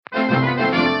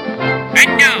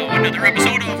And now, another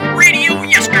episode of Radio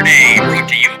Yesterday, brought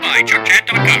to you by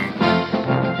ChuckChat.com.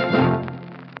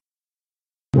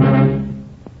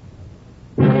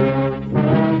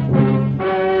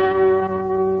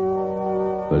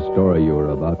 The story you are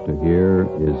about to hear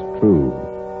is true.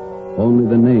 Only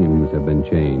the names have been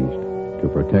changed to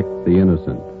protect the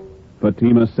innocent.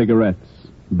 Fatima Cigarettes,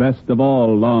 best of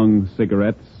all long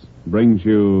cigarettes, brings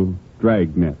you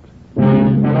Dragnet.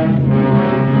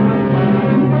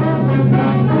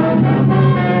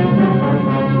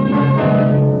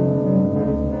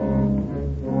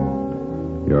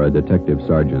 You're a detective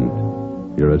sergeant.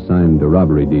 You're assigned to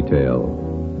robbery detail.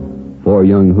 4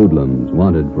 young hoodlums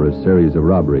wanted for a series of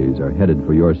robberies are headed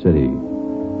for your city.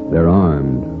 They're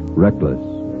armed, reckless,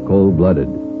 cold-blooded.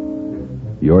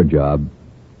 Your job,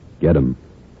 get 'em.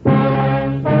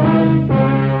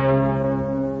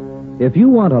 If you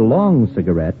want a long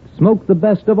cigarette, smoke the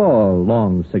best of all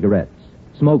long cigarettes.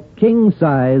 Smoke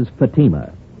king-size Fatima.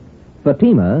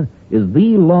 Fatima is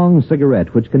the long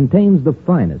cigarette which contains the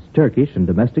finest Turkish and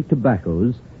domestic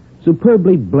tobaccos,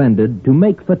 superbly blended to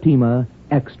make Fatima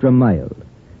extra mild.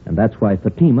 And that's why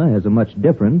Fatima has a much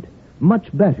different, much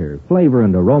better flavor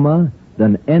and aroma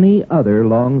than any other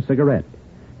long cigarette.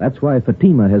 That's why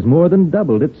Fatima has more than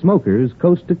doubled its smokers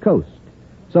coast to coast.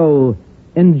 So,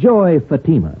 enjoy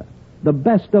Fatima, the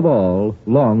best of all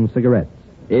long cigarettes.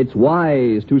 It's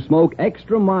wise to smoke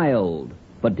extra mild.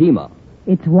 Fatima.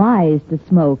 It's wise to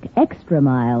smoke extra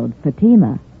mild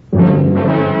Fatima.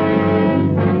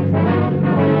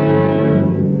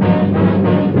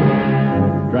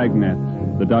 Dragnet,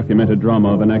 the documented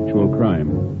drama of an actual crime.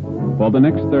 For the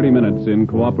next 30 minutes, in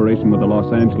cooperation with the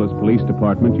Los Angeles Police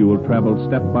Department, you will travel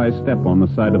step by step on the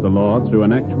side of the law through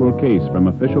an actual case from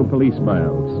official police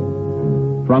files.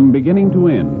 From beginning to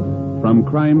end, from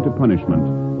crime to punishment,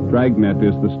 Dragnet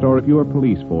is the story of your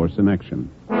police force in action.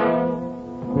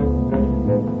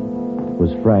 It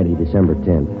was Friday, December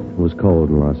 10th. It was cold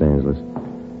in Los Angeles.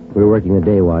 We were working the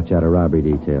day watch out of robbery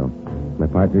detail. My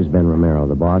partner's Ben Romero.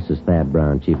 The boss is Thad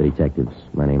Brown, chief of detectives.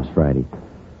 My name's Friday.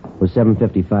 It was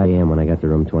 7:55 a.m. when I got to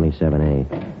room 27A,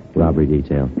 robbery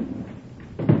detail.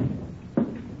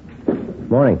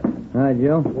 Morning. Hi,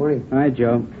 Joe. Morning. Hi,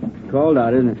 Joe. Cold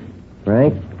out, isn't it?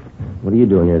 Frank, what are you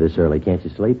doing here this early? Can't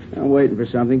you sleep? I'm waiting for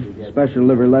something. Special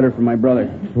delivery letter from my brother.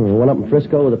 One up in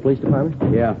Frisco with the police department?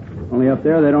 Yeah. Only up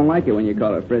there, they don't like it when you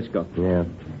call it Frisco. Yeah.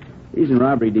 He's in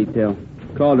robbery detail.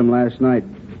 Called him last night.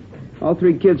 All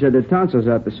 3 kids had their tonsils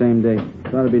out the same day.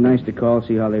 Thought it'd be nice to call,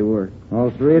 see how they were.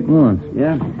 All 3 at once.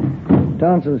 Yeah.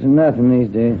 Tonsils are nothing these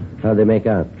days. How'd they make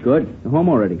out? Good. They're home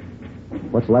already.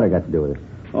 What's the letter got to do with it?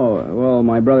 Oh, well,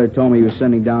 my brother told me he was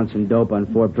sending down some dope on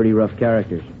 4 pretty rough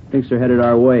characters. Thinks they're headed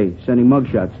our way. Sending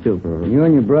mugshots, too. You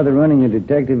and your brother running a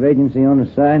detective agency on the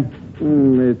side?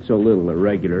 It's a little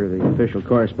irregular. The official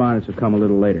correspondence will come a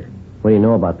little later. What do you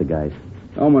know about the guys?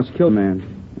 Almost killed a man.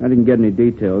 I didn't get any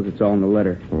details. It's all in the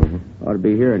letter. Ought to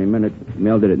be here any minute.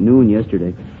 Mailed it at noon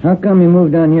yesterday. How come you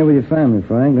moved down here with your family,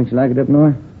 Frank? Don't you like it up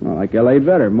north? Well, like L.A.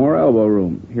 better. More elbow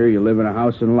room. Here you live in a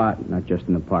house and lot, not just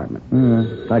an apartment.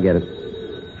 I get it.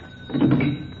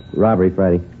 Robbery,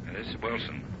 Friday. This is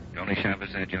Wilson. Tony Shop,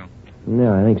 is that Joe?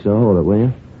 Yeah, I think so. Hold it, will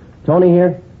you? Tony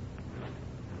here?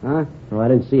 Huh? Oh, I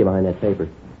didn't see you behind that paper.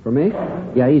 For me?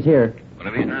 Yeah, he's here. Well,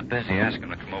 if he's not busy, ask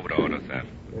him to come over to auto theft.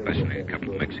 Especially a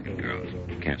couple of Mexican girls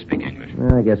who can't speak English.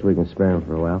 Well, I guess we can spare him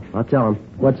for a while. I'll tell him.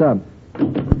 What's up?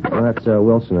 Well, that's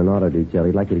Wilson in auto detail.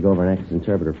 He'd like you to go over and act as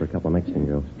interpreter for a couple of Mexican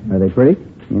girls. Are they pretty?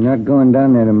 You're not going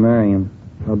down there to marry them.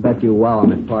 I'll bet you wow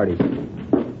I'm at parties.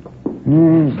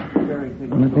 Yes.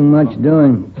 Nothing much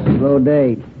doing. Slow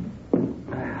day.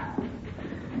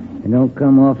 They don't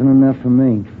come often enough for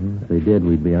me. If they did,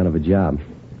 we'd be out of a job.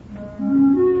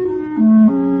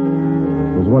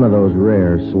 It was one of those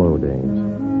rare slow days.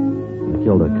 I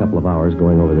killed a couple of hours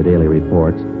going over the daily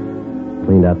reports,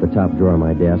 cleaned out the top drawer of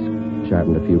my desk,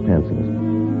 sharpened a few pencils.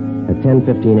 At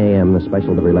 10:15 a.m., the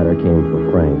special delivery letter came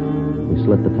for Frank. He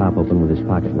slit the top open with his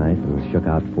pocket knife and shook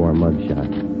out 4 mug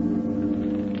shots.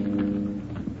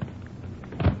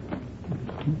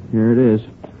 Here it is.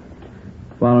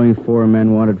 Following 4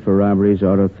 men wanted for robberies,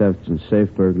 auto thefts, and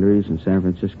safe burglaries in San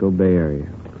Francisco Bay Area.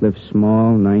 Cliff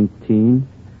Small, 19.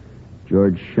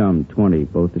 George Shum, 20.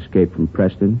 Both escaped from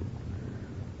Preston.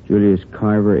 Julius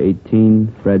Carver, 18.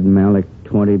 Fred Malik,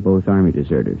 20. Both Army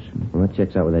deserters. Well, that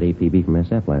checks out with that APB from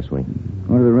SF last week.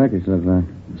 What do the records look like?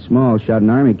 Small shot an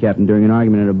Army captain during an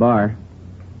argument at a bar.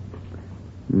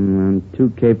 2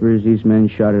 capers. These men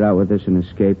shot it out with us and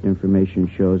escaped. Information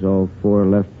shows all 4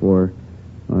 left for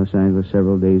Los Angeles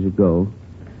several days ago.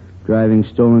 Driving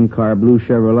stolen car, blue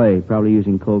Chevrolet, probably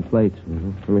using cold plates.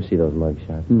 Let me see those mug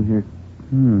shots. Here.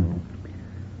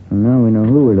 Well, now we know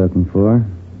who we're looking for.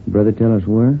 Brother, tell us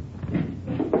where?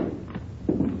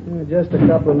 Just a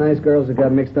couple of nice girls that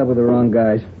got mixed up with the wrong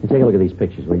guys. You take a look at these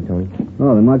pictures, will you, Tony?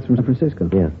 Oh, the mugs from San Francisco.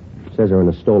 Yeah. Says they're in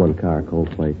a stolen car, cold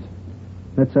plates.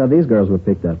 That's how these girls were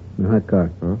picked up, in a hot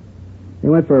car. Huh? They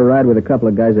went for a ride with a couple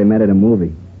of guys they met at a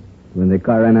movie. When the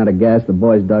car ran out of gas, the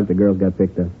boys ducked, the girls got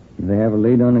picked up. Do they have a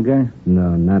lead on the guy?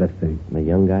 No, not a thing. The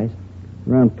young guys?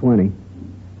 Around 20.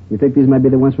 You think these might be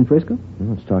the ones from Frisco?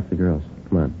 Well, let's talk to the girls.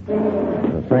 Come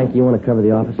on. Frank, you want to cover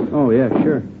the office? Oh, yeah,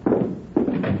 sure.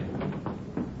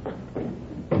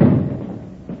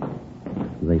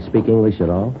 Do they speak English at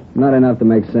all? Not enough to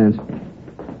make sense.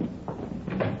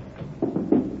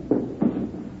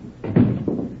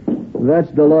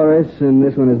 That's Dolores, and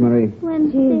this one is Marie.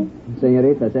 Sí.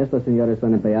 Señoritas, estos señores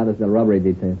son empleados del robbery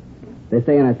detail.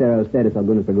 Desean hacer a ustedes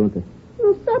algunas preguntas.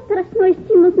 Nosotras no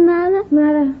hicimos nada.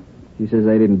 Nada. She says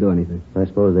they didn't do anything. I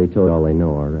suppose they told you all they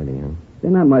know already, huh?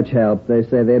 They're not much help. They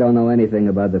say they don't know anything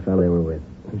about the fellow they were with.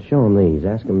 And show them these.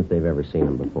 Ask them if they've ever seen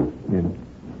him before. Yeah.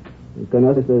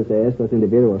 ¿Conoces a estos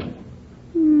individuos?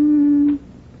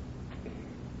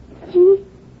 Sí.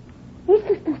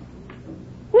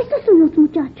 Estos son los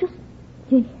muchachos.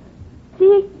 Sí.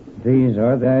 Sí. These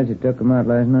are the guys that took them out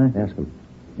last night? Ask them.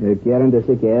 ¿Quieren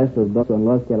decir que estos dos son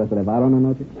los que las llevaron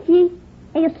anoche? Sí.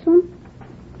 Ellos son.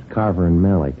 Carver and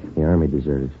Malik, the army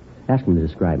deserters. Ask them to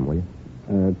describe them, will you?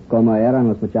 ¿Cómo eran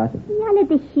los muchachos? Ya les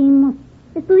dijimos.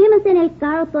 Estuvimos en el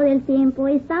carro todo el tiempo.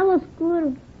 Estaba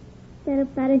oscuro. Pero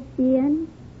parecían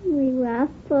muy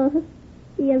guapos.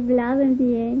 Y hablaban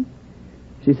bien.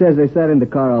 She says they sat in the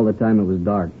car all the time. It was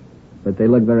dark. But they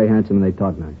looked very handsome and they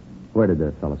talked nice. Where did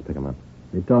the fellas pick them up?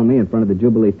 They told me in front of the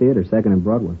Jubilee Theater, 2nd and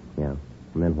Broadway. Yeah.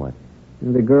 And then what?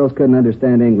 The girls couldn't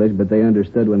understand English, but they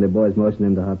understood when the boys motioned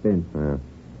them to hop in.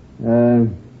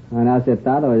 ¿Han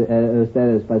aceptado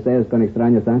ustedes paseos con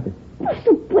extraños antes? Por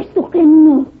supuesto que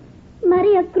no.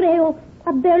 María creo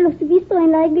haberlos visto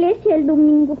en la iglesia el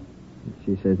domingo.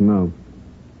 She says no.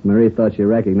 Marie thought she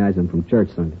recognized them from church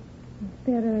Sunday.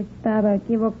 Pero estaba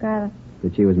equivocada.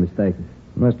 But she was mistaken.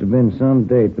 Must have been some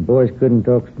date. The boys couldn't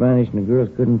talk Spanish and the girls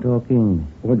couldn't talk English.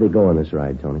 Where'd they go on this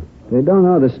ride, Tony? They don't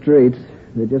know the streets.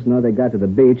 They just know they got to the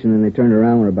beach, and then they turned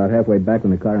around and were about halfway back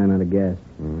when the car ran out of gas.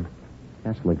 Mm-hmm.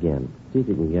 Ask them again. See if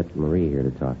you can get Marie here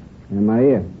to talk.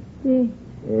 María. Sí.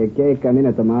 ¿Qué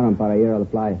camino tomaron para ir a la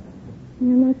playa? Yo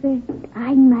no sé.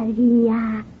 Ay,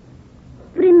 María.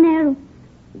 Primero,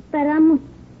 paramos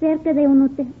cerca de un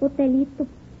hotelito.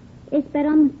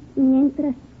 Esperamos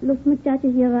mientras los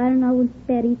muchachos llevaron a un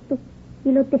perito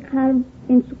y lo dejaron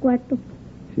en su cuarto.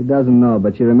 She doesn't know,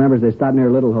 but she remembers they stopped near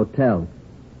a little hotel.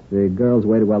 The girls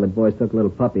waited while the boys took a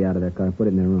little puppy out of their car and put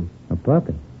it in their room. A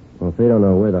puppy? Well, if they don't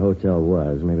know where the hotel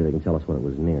was, maybe they can tell us when it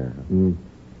was near.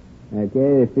 ¿Qué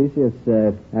edificios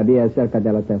había cerca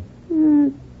del hotel?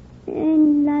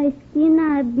 En la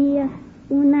esquina había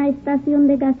una estación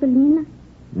de gasolina.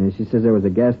 She says there was a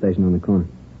gas station on the corner.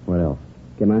 What else?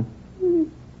 ¿Qué más?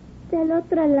 Del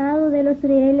otro lado de los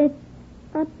rieles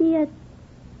había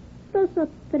 2 o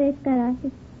 3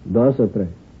 garajes. 2 o 3?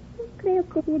 Creo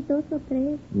que sí, 2 o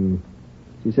 3.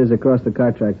 She says across the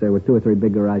car tracks there were 2 or 3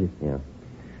 big garages. Yeah.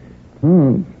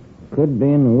 Could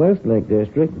be in the Westlake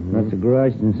district. Lots of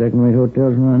garages and second-rate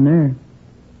hotels around there.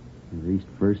 East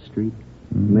 1st Street?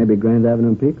 Maybe Grand Avenue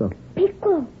and Pico.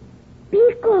 Pico.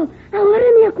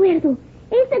 Ahora me acuerdo.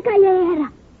 Esa calle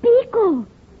era Pico.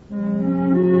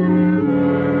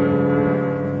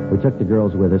 We took the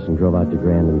girls with us and drove out to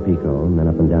Grand and Pico, and then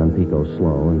up and down Pico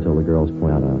slow until the girls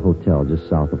pointed out a hotel just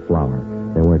south of Flower.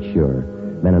 They weren't sure.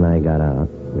 Ben and I got out.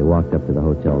 We walked up to the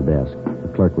hotel desk. The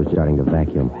clerk was starting to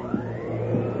vacuum.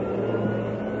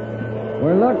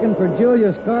 We're looking for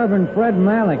Julius Carver and Fred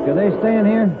Malik. Are they staying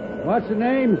here? What's the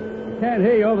names? Can't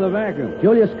hear you over the vacuum.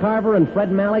 Julius Carver and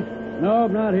Fred Malik? No,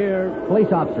 not here.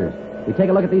 Police officers. We take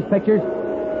a look at these pictures?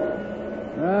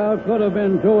 Well, could have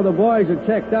been 2 of the boys that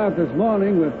checked out this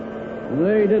morning, but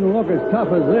they didn't look as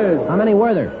tough as this. How many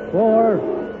were there? 4.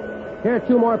 Here are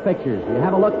 2 more pictures. You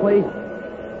have a look, please?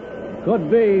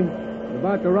 Could be.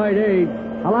 About the right age.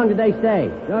 How long did they stay?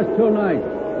 Just 2 nights.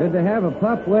 Did they have a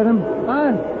pup with them?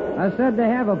 What? I said they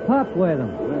have a pup with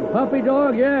them. Puppy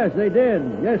dog? Yes, they did.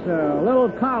 Yes, sir. A little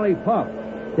collie pup.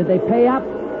 Did they pay up?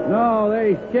 No,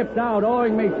 they skipped out,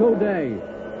 owing me 2 days.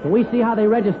 Can we see how they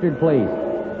registered, please?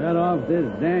 Shut off this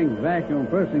dang vacuum.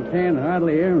 Person can't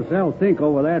hardly hear himself think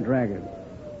over that racket.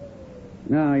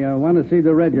 Now, you want to see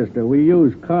the register. We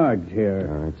use cards here.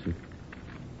 All right, sir.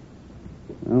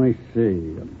 Let me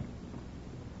see.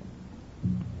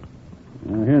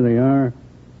 Here they are.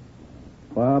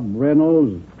 Bob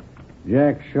Reynolds,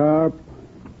 Jack Sharp,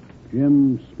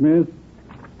 Jim Smith.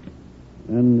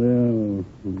 And,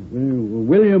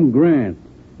 William Grant,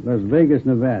 Las Vegas,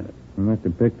 Nevada. You must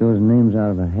have picked those names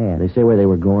out of a hat. They say where they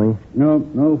were going?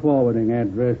 No forwarding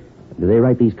address. Do they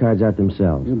write these cards out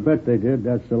themselves? You bet they did.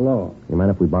 That's the law. You mind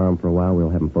if we borrow them for a while? We'll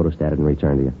have them photostated and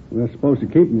returned to you. We're supposed to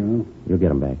keep them, you know. You'll get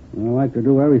them back. I like to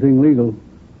do everything legal.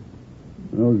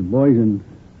 Those boys in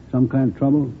some kind of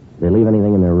trouble? They leave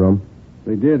anything in their room?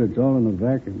 They did. It's all in the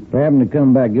vacuum. If they happen to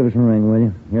come back, give us a ring, will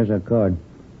you? Here's our card.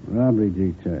 Robbery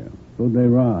detail. Who'd they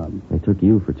rob? They took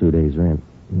you for 2 days' rent.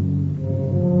 It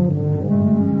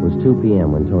was 2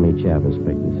 p.m. when Tony Chavez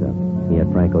picked us up. He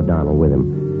had Frank O'Donnell with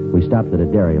him. We stopped at a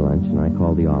dairy lunch, and I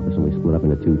called the office, and we split up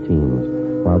into 2 teams.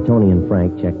 While Tony and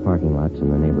Frank checked parking lots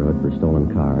in the neighborhood for stolen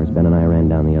cars, Ben and I ran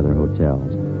down the other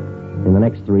hotels. In the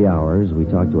next 3 hours, we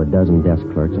talked to a dozen desk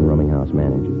clerks and rooming house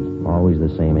managers. Always the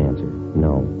same answer,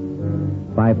 no.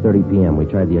 5:30 p.m., we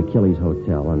tried the Achilles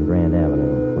Hotel on Grand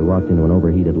Avenue. We walked into an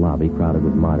overheated lobby crowded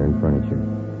with modern furniture.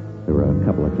 There were a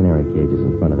couple of canary cages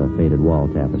in front of the faded wall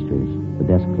tapestries. The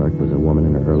desk clerk was a woman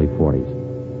in her early 40s.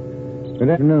 Good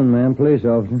afternoon, ma'am. Police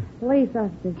officer. Police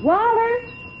officers. Walter!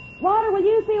 Walter, will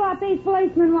you see what these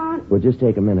policemen want? We'll just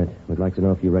take a minute. We'd like to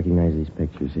know if you recognize these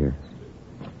pictures here.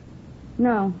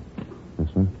 No.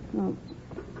 This one? No.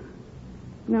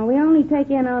 No, we only take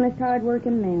in honest,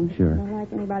 hard-working men. Sure. I don't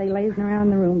like anybody lazing around in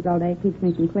the rooms all day. It keeps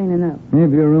me from cleaning up.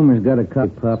 If your room has got a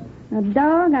cup, pup. A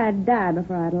dog? I'd die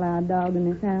before I'd allow a dog in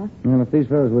this house. Well, if these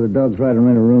fellows with a dog try to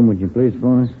rent a room, would you please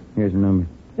phone us? Here's the number.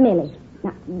 Millie.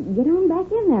 Now, get on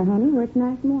back in there, honey, where it's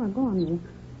nice and warm. Go on, Millie.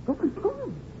 Go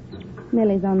on.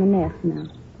 Millie's on the nest now.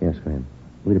 Yes, ma'am.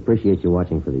 We'd appreciate you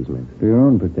watching for these men. For your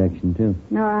own protection, too.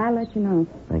 No, I'll let you know.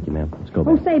 Thank you, ma'am. Let's go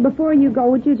Oh, back. say, before you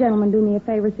go, would you gentlemen do me a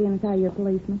favor seeing as how you're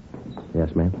policemen?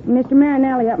 Yes, ma'am. Mr.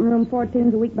 Marinelli up in room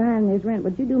 14's a week behind in his rent.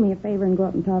 Would you do me a favor and go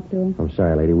up and talk to him? I'm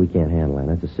sorry, lady. We can't handle that.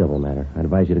 That's a civil matter. I'd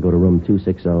advise you to go to room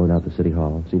 260 down to City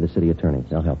Hall. See the city attorney.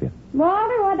 They'll help you.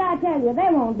 Walter, what'd I tell you? They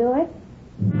won't do it.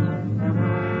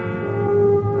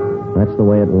 That's the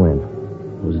way it went.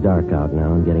 It was dark out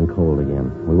now and getting cold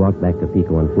again. We walked back to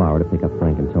Pico and Flower to pick up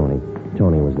Frank and Tony.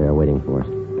 Tony was there waiting for us.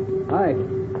 Hi.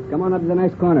 Come on up to the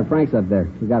next corner. Frank's up there.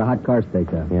 He got a hot car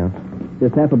staked out. Yeah?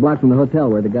 Just half a block from the hotel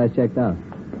where the guys checked out.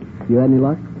 You had any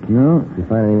luck? No. Did you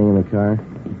find anything in the car?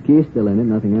 The key's still in it,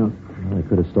 nothing else. Well, they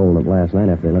could have stolen it last night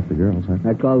after they left the girls, huh?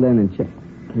 I called in and checked.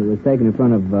 It was taken in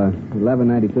front of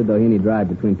 1192 Doheny Drive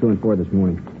between 2 and 4 this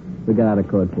morning. We got out of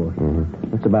code 4.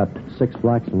 Mm-hmm. That's about 6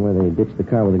 blocks from where they ditched the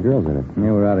car with the girls in it. They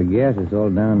were out of gas. It's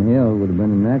all downhill. Would have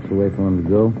been the natural way for them to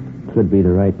go. Could be the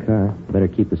right car. Better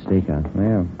keep the stake on.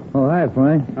 Yeah. Oh, hi,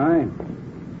 Frank. Hi.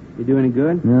 You do any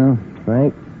good? No.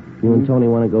 Frank, you and Tony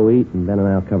want to go eat, and Ben and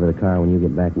I'll cover the car. When you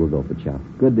get back, we'll go for chow.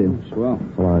 Good deal. Swell.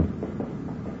 So long.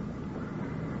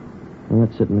 Well,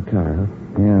 let's sit in the car, huh?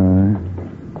 Yeah, all right.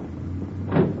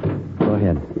 Go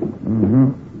ahead.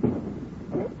 Mm-hmm.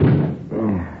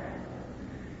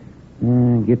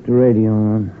 Get the radio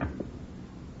on.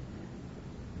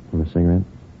 Want a cigarette?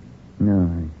 No.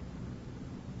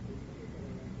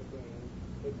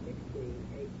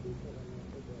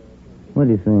 What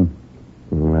do you think?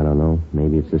 I don't know.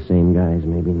 Maybe it's the same guys,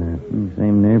 maybe not.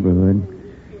 Same neighborhood.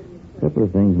 A couple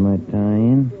of things might tie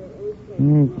in.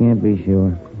 Can't be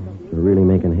sure. We're really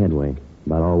making headway.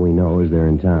 About all we know is they're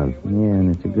in town. Yeah,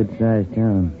 and it's a good-sized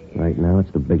town. Right now,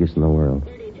 it's the biggest in the world.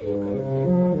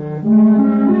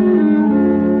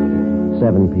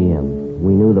 7 p.m.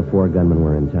 We knew the 4 gunmen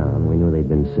were in town. We knew they'd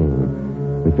been seen.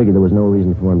 We figured there was no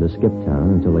reason for them to skip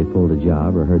town until they pulled a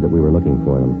job or heard that we were looking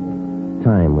for them.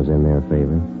 Time was in their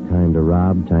favor. Time to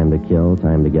rob, time to kill,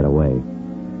 time to get away.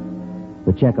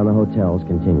 The check on the hotels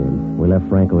continued. We left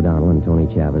Frank O'Donnell and Tony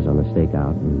Chavez on the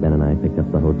stakeout, and Ben and I picked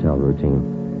up the hotel routine.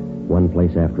 One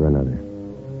place after another.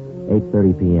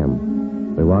 8:30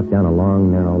 p.m. We walked down a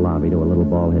long, narrow lobby to a little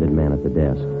bald-headed man at the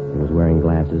desk. He was wearing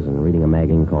glasses and reading a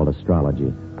magazine called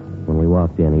Astrology. When we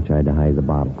walked in, he tried to hide the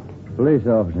bottle. Police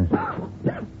officer.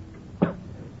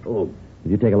 Oh,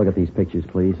 could you take a look at these pictures,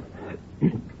 please?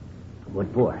 What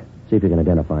for? See if you can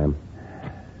identify them.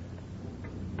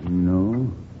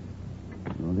 No.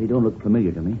 Well, they don't look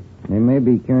familiar to me. They may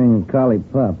be carrying a collie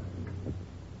pup.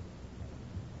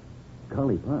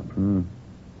 Collie pup?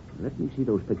 Let me see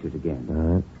those pictures again. All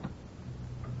right.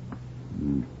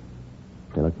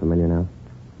 They look familiar now?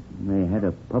 They had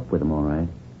a pup with them, all right.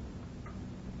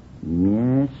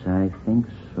 Yes, I think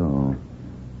so.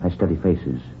 I study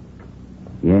faces.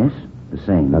 Yes, the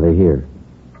same. Are they here?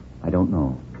 I don't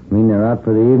know. You mean they're out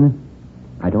for the evening?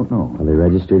 I don't know. Are they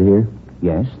registered here?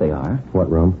 Yes, they are. What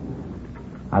room?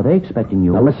 Are they expecting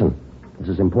you? Now, listen. This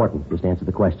is important. Just answer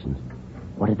the questions.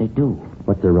 What did they do?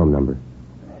 What's their room number?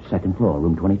 2nd floor,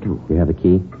 room 22. You have the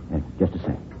key? Just a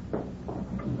sec.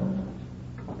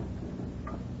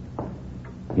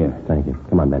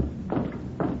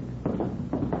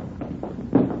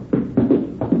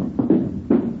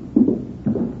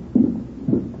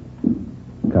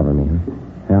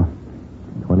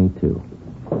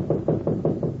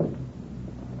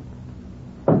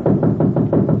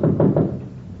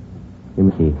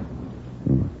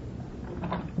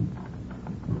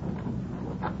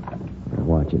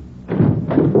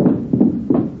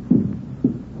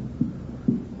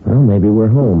 Well, maybe we're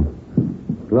home.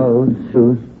 Clothes,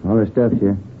 shoes, all our stuff's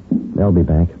here. They'll be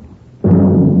back.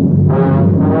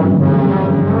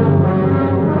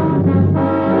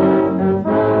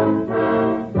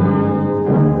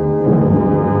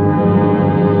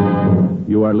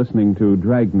 You are listening to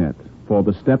Dragnet for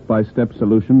the step-by-step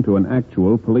solution to an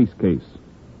actual police case.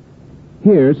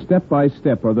 Here, step by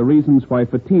step, are the reasons why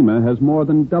Fatima has more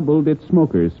than doubled its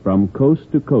smokers from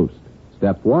coast to coast.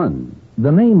 Step 1.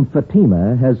 The name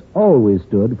Fatima has always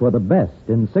stood for the best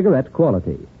in cigarette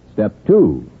quality. Step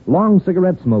 2. Long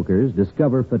cigarette smokers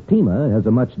discover Fatima has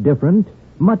a much different,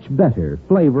 much better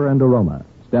flavor and aroma.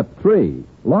 Step 3.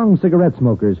 Long cigarette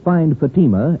smokers find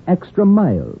Fatima extra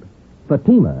mild.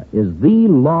 Fatima is the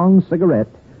long cigarette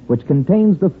which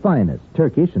contains the finest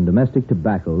Turkish and domestic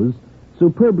tobaccos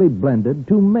superbly blended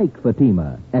to make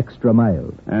Fatima extra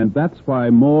mild. And that's why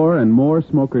more and more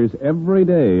smokers every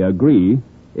day agree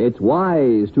It's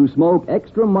wise to smoke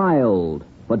extra mild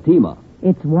Fatima.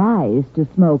 It's wise to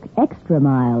smoke extra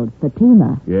mild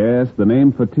Fatima. Yes, the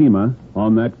name Fatima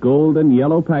on that gold and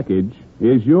yellow package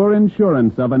is your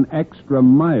insurance of an extra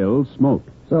mild smoke.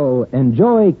 So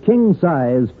enjoy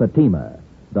king-size Fatima,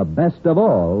 the best of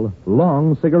all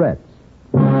long cigarettes.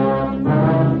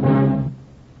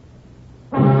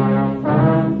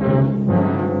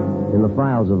 In the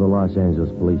files of the Los Angeles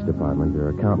Police Department, there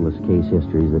are countless case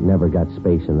histories that never got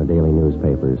space in the daily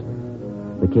newspapers.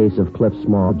 The case of Cliff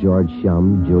Small, George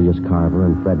Shum, Julius Carver,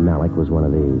 and Fred Malik was one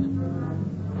of these.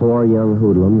 4 young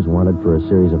hoodlums wanted for a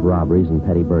series of robberies and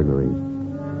petty burglaries.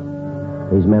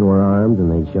 These men were armed, and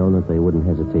they'd shown that they wouldn't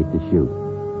hesitate to shoot.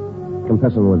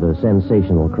 Compassing with a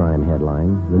sensational crime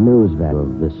headline, the news value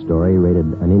of this story rated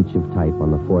an inch of type on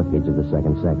the 4th page of the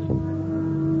 2nd section.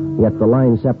 Yet the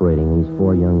line separating these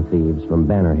 4 young thieves from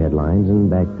banner headlines and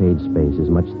back page space is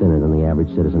much thinner than the average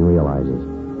citizen realizes.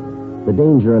 The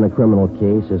danger in a criminal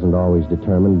case isn't always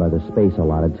determined by the space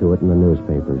allotted to it in the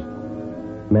newspapers.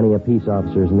 Many a peace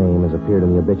officer's name has appeared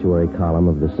in the obituary column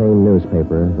of the same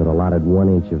newspaper that allotted 1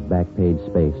 inch of back page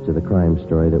space to the crime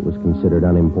story that was considered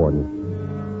unimportant.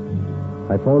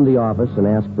 I phoned the office and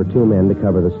asked for 2 men to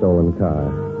cover the stolen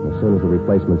car. As soon as the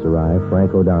replacements arrived,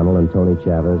 Frank O'Donnell and Tony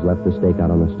Chavez left the stakeout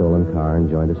on the stolen car and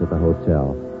joined us at the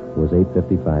hotel. It was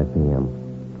 8:55 p.m.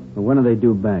 Well, when do they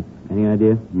due back? Any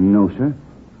idea? No, sir.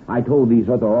 I told these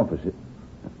other officers.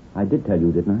 I did tell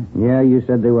you, didn't I? Yeah, you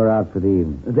said they were out for the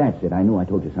evening. That's it. I knew I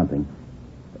told you something.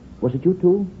 Was it you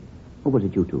two? Or was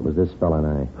it you two? It was this fella and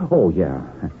I. Oh, yeah.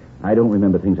 I don't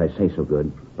remember things I say so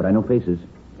good, but I know faces,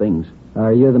 things.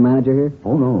 Are you the manager here?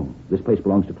 Oh, no. This place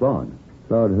belongs to Claude.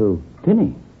 Claude who?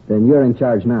 Tinney. Then you're in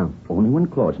charge now. Only when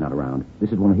Claude's not around.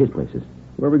 This is one of his places.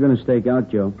 Where are we going to stake out,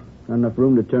 Joe? Not enough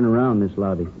room to turn around in this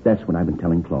lobby. That's what I've been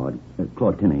telling Claude.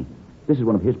 Claude Tinney. This is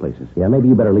one of his places. Yeah, maybe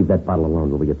you better leave that bottle alone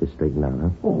till we get this straightened out, huh?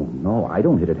 Oh, no. I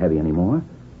don't hit it heavy anymore.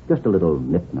 Just a little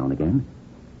nip now and again.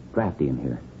 Drafty in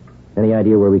here. Any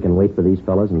idea where we can wait for these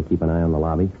fellas and keep an eye on the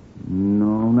lobby?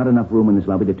 No, not enough room in this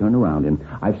lobby to turn around in.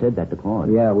 I've said that to Claude.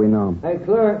 Yeah, we know. Hey,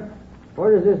 clerk,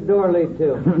 where does this door lead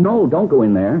to? No, don't go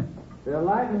in there. Is there a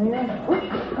light in here?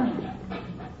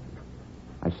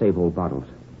 I save old bottles.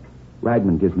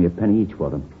 Ragman gives me a penny each for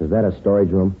them. Is that a storage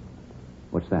room?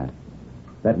 What's that?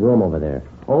 That room over there.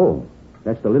 Oh,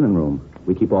 that's the linen room.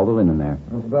 We keep all the linen there.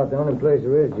 That's about the only place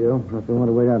there is, Joe. If we want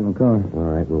to wait out in the car.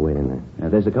 All right, we'll wait in there.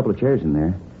 There's a couple of chairs in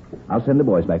there. I'll send the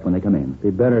boys back when they come in. Be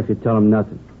better if you tell them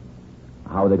nothing.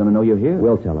 How are they going to know you're here?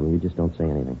 We'll tell them. You just don't say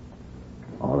anything.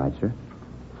 All right, sir.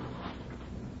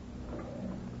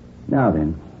 Now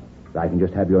then, if I can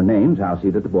just have your names, I'll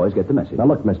see that the boys get the message. Now,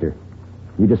 look, mister.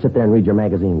 You just sit there and read your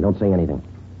magazine. Don't say anything.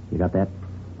 You got that?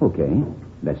 Okay.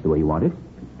 That's the way you want it.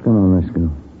 Come on, let's go.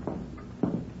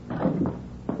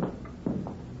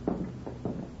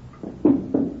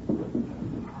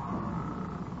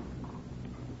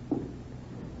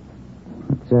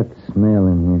 What's that smell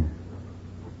in here?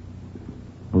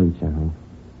 Bleach, I think.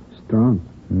 Strong.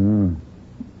 Oh.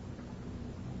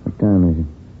 What time is it?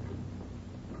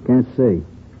 Can't see.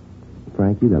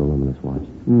 Frank, you got a luminous watch.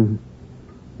 Mm-hmm.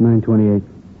 9:28.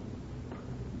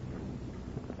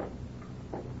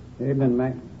 Evening,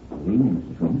 Mac. Good evening,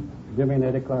 Mr. Truman. Give me an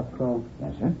 8 o'clock call.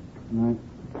 Yes, sir. All right.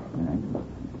 All right.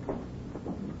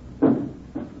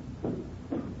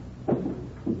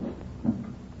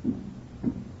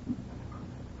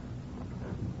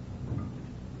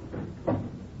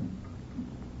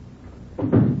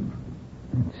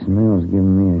 That smell's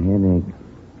giving me a headache.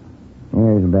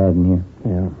 Air's bad in here.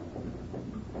 Yeah.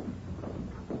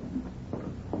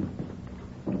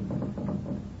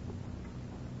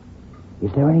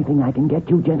 Is there anything I can get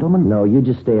you, gentlemen? No, you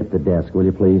just stay at the desk, will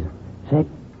you, please? Say,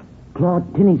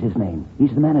 Claude Tinney's his name.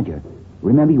 He's the manager.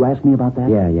 Remember you asked me about that?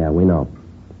 Yeah, we know.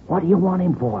 What do you want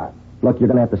him for? Look, you're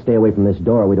going to have to stay away from this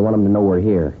door. We don't want him to know we're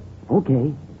here.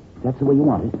 Okay. That's the way you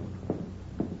want it.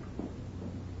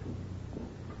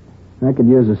 I could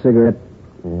use a cigarette.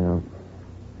 Yeah.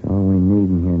 All we need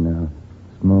in here now.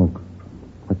 Smoke.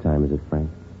 What time is it, Frank?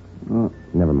 Oh,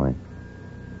 Never mind.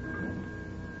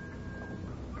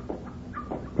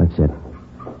 That's it.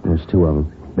 There's two of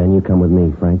them. Ben, you come with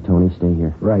me. Frank, Tony, stay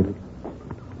here. right.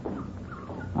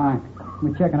 All right.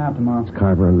 We're checking out tomorrow. It's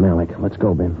Carver and Malik. Let's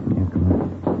go, Ben. Yeah, come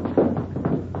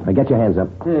on. Now, get your hands up.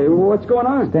 Hey, what's going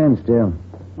on? Stand still.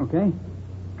 Okay.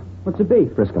 What's the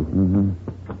beef? Frisk 'em. Mm-hmm.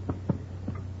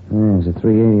 There's a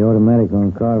 .380 automatic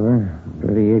on Carver.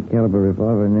 38 caliber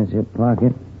revolver in this hip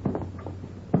pocket.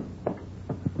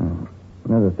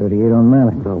 Another 38 on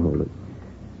Malik. Don't hold it.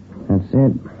 That's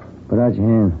it. Put out your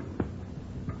hand.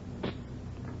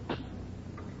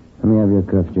 Let me have your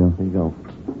cuffs, Joe. There you go.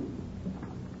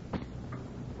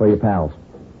 Where are your pals?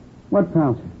 What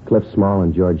pals? Cliff Small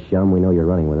and George Shum. We know you're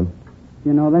running with them.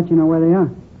 You know that? You know where they are?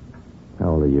 How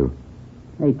old are you?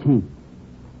 18.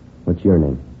 What's your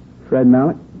name? Fred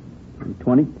Malik.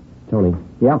 20. Tony.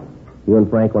 Yeah. You and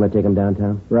Frank want to take him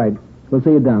downtown? Right. We'll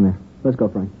see you down there. Let's go,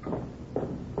 Frank.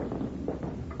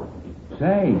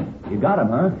 Say, you got him,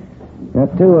 huh?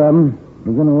 Got two of them.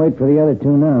 We're going to wait for the other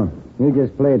two now. You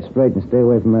just play it straight and stay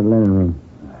away from that linen room.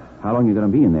 How long are you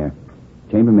going to be in there?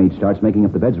 Chambermaid starts making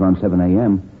up the beds around 7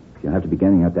 a.m. You'll have to be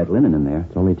getting out that linen in there.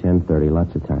 It's only 10:30.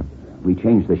 Lots of time. We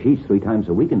change the sheets 3 times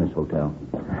a week in this hotel.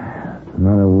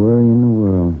 Not a worry in the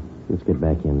world. Let's get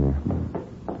back in there.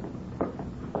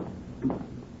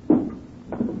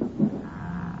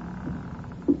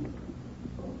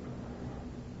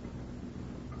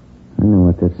 I know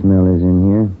what that smell is in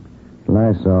here.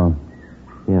 Lysol.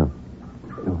 Yeah.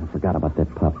 Oh, I forgot about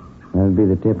that pup. That'll be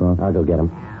the tip-off. I'll go get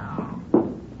him.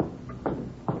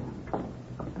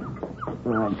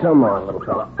 All right, come on, little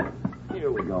fella.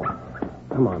 Here we go.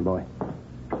 Come on, boy.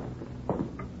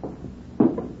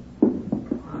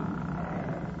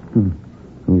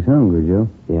 He's hungry, Joe.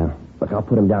 Yeah. Look, I'll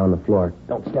put him down on the floor.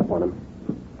 Don't step on him.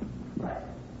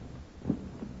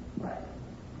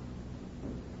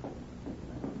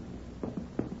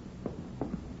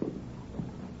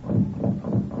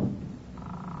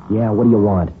 Yeah, what do you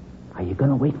want? Are you going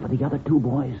to wait for the other 2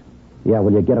 boys? Yeah,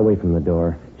 will you get away from the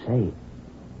door? Say,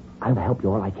 I'll help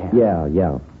you all I can.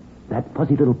 Yeah. That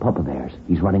fuzzy little pup of theirs,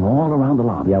 he's running all around the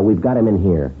lobby. Yeah, we've got him in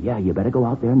here. Yeah, you better go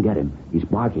out there and get him. He's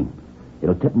barking.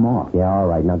 It'll tip him off. Yeah, all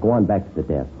right. Now go on back to the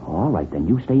desk. All right, then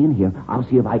you stay in here. I'll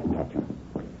see if I can catch him.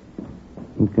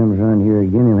 He comes around here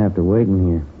again, he'll have to wait in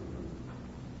here.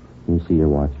 Can you see your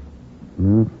watch?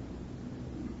 Hmm?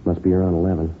 Must be around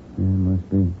 11. Yeah, must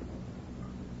be.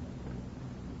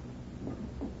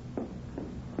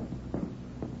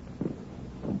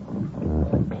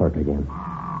 That's that clerk again.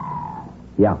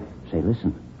 Yeah. Say,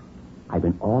 listen. I've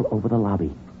been all over the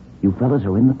lobby. You fellas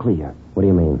are in the clear. What do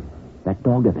you mean? That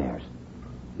dog of theirs.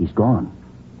 He's gone.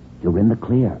 You're in the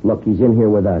clear. Look, he's in here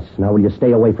with us. Now, will you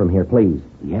stay away from here, please?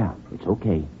 Yeah, it's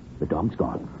okay. The dog's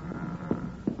gone.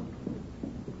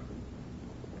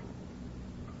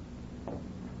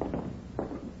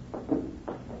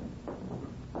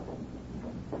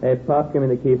 Hey, Pop, give me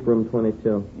the key for room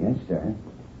 22. Yes, sir.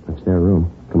 That's their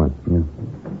room. Come on. Yeah.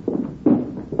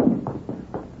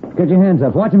 Get your hands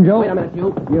up. Watch him, Joe. Wait a minute,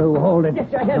 you. You hold it. Get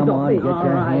your hands Come off on, me. get your All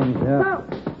right. hands up. No.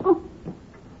 Oh,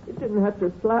 you didn't have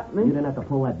to slap me. You didn't have to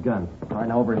pull that gun. All right,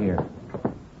 now over here.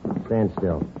 Stand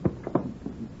still.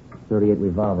 38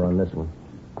 revolver on this one.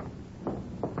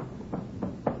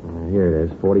 Here it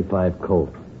is, 45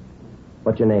 Colt.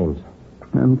 What's your names?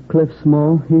 I'm Cliff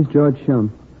Small. He's George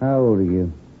Shum. How old are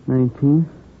you? 19.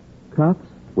 Cops?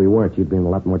 If we weren't, you'd be in a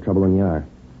lot more trouble than you are.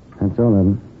 That's all of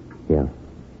them. Yeah.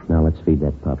 Now let's feed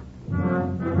that pup.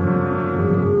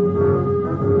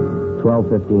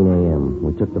 12:15 a.m.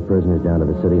 We took the prisoners down to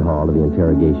the city hall to the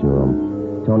interrogation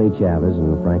room. Tony Chavez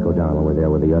and Frank O'Donnell were there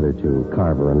with the other two,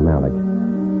 Carver and Malik.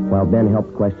 While Ben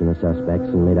helped question the suspects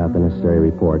and made out the necessary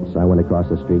reports, I went across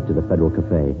the street to the Federal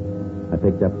Cafe. I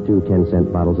picked up 2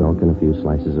 10-cent bottles of milk and a few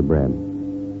slices of bread.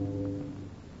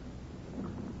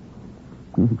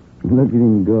 Look at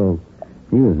him go.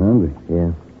 He was hungry.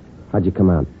 Yeah. How'd you come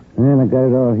out? Well, I got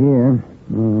it all here.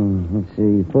 Let's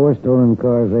see. 4 stolen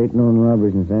cars, 8 known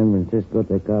robberies in San Francisco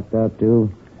they copped out to.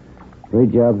 3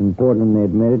 jobs in Portland they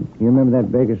admitted. You remember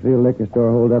that Bakersfield liquor store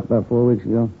hold up about 4 weeks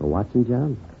ago? The Watson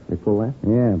job? They pull that?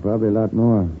 Yeah, probably a lot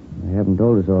more. They haven't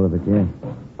told us all of it yet.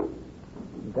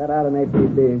 Got out an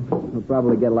APB. We'll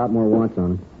probably get a lot more wants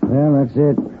on them. Well, that's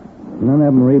it. None of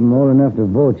them are even old enough to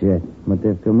vote yet, but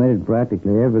they've committed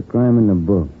practically every crime in the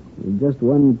book. Just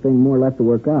one thing more left to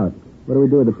work out. What do we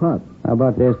do with the pup? How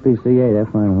about the SPCA? They'll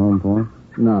find a home for him.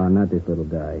 No, not this little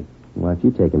guy. Why don't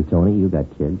you take him, Tony? You got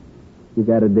kids. You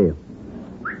got a deal.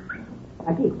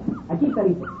 Aquí,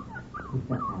 perrito.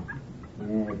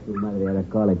 Tu madre era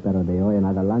collie, pero de hoy en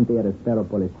adelante eres perro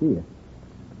policía.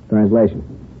 Translation.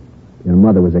 Your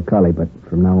mother was a collie, but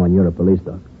from now on you're a police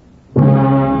dog.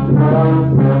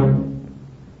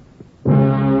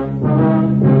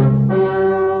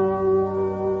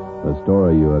 The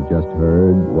story you have just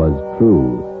heard was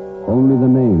true. Only the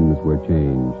names were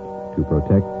changed to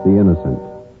protect the innocent.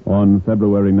 On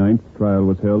February 9th, trial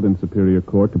was held in Superior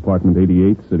Court, Department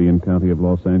 88, City and County of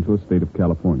Los Angeles, State of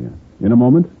California. In a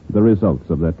moment, the results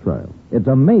of that trial. It's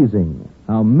amazing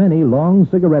how many long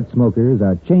cigarette smokers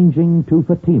are changing to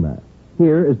Fatima.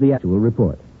 Here is the actual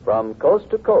report. From coast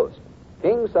to coast,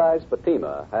 king-size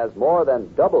Fatima has more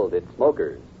than doubled its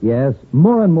smokers. Yes,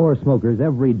 more and more smokers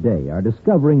every day are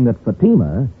discovering that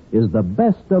Fatima is the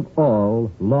best of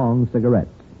all long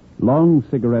cigarettes. Long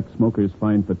cigarette smokers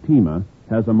find Fatima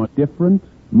has a much different,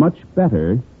 much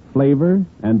better flavor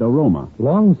and aroma.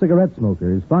 Long cigarette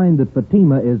smokers find that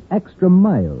Fatima is extra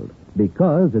mild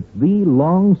because it's the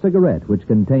long cigarette which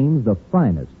contains the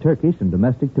finest Turkish and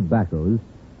domestic tobaccos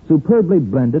superbly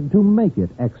blended to make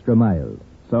it extra mild.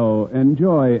 So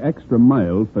enjoy extra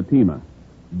mild Fatima.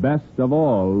 Best of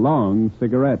all long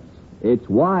cigarettes. It's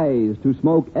wise to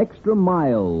smoke extra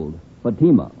mild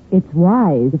Fatima. It's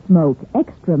wise to smoke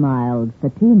extra mild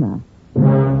Fatima.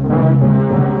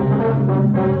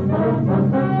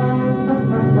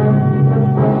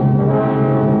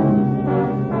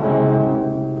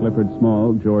 Clifford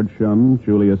Small, George Shum,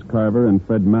 Julius Carver, and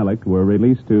Fred Malik were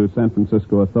released to San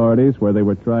Francisco authorities where they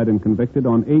were tried and convicted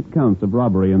on 8 counts of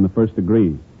robbery in the first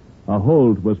degree. A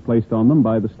hold was placed on them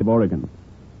by the state of Oregon.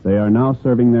 They are now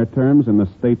serving their terms in the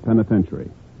state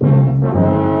penitentiary. You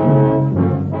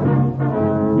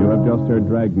have just heard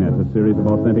Dragnet, a series of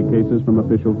authentic cases from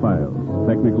official files.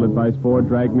 Technical advice for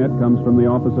Dragnet comes from the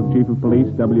Office of Chief of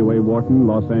Police W.A. Wharton,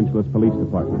 Los Angeles Police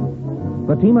Department.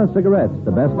 Fatima Cigarettes,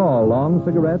 the best of all long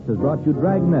cigarettes, has brought you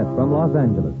Dragnet from Los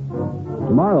Angeles.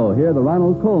 Tomorrow, hear the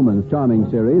Ronald Coleman's charming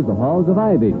series, The Halls of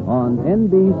Ivy, on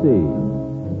NBC.